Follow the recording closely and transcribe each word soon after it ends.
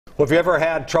Well, if you ever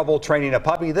had trouble training a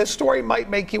puppy, this story might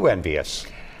make you envious.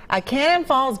 A Cannon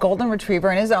Falls Golden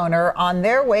Retriever and his owner on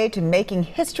their way to making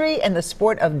history in the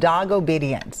sport of dog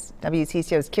obedience.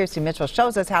 WCCO's Kirsten Mitchell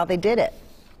shows us how they did it.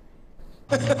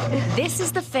 This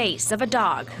is the face of a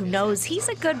dog who knows he's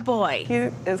a good boy. He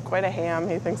is quite a ham.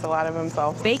 He thinks a lot of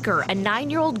himself. Baker, a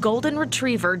 9-year-old golden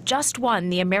retriever, just won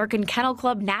the American Kennel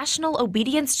Club National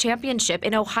Obedience Championship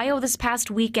in Ohio this past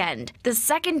weekend, the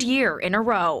second year in a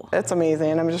row. It's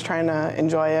amazing. I'm just trying to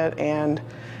enjoy it and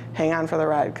hang on for the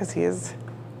ride because he is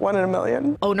 1 in a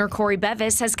million. Owner Corey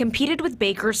Bevis has competed with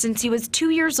Baker since he was 2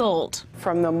 years old.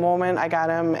 From the moment I got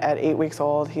him at 8 weeks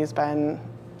old, he's been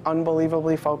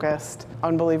unbelievably focused,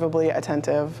 unbelievably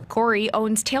attentive. Corey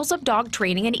owns Tales of Dog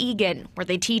Training in Eagan, where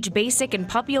they teach basic and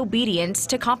puppy obedience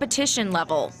to competition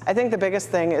level. I think the biggest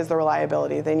thing is the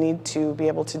reliability. They need to be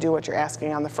able to do what you're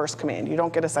asking on the first command. You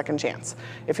don't get a second chance.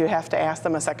 If you have to ask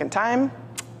them a second time,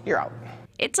 you're out.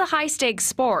 It's a high-stakes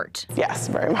sport. Yes,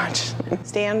 very much.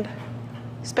 Stand,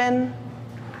 spin,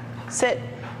 sit.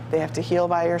 They have to heel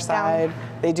by your side.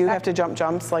 They do have to jump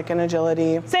jumps like in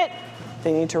agility. Sit.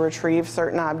 They need to retrieve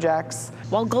certain objects.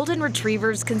 While golden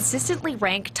retrievers consistently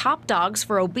rank top dogs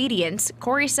for obedience,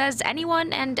 Corey says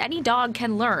anyone and any dog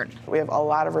can learn. We have a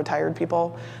lot of retired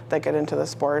people that get into the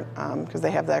sport because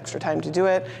they have the extra time to do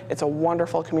it. It's a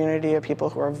wonderful community of people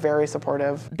who are very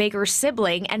supportive. Baker's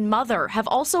sibling and mother have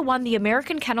also won the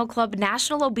American Kennel Club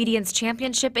National Obedience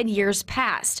Championship in years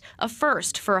past, a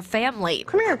first for a family.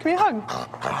 Come here, give me a hug.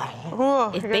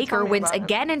 Oh, if Baker wins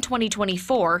again in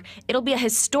 2024, it'll be a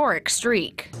historic streak.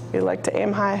 We like to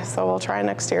aim high, so we'll try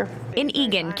next year. In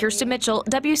Eagan, Kirsten Mitchell,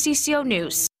 WCCO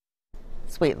News.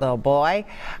 Sweet little boy.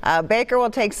 Baker will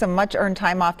take some much-earned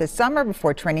time off this summer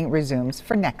before training resumes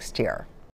for next year.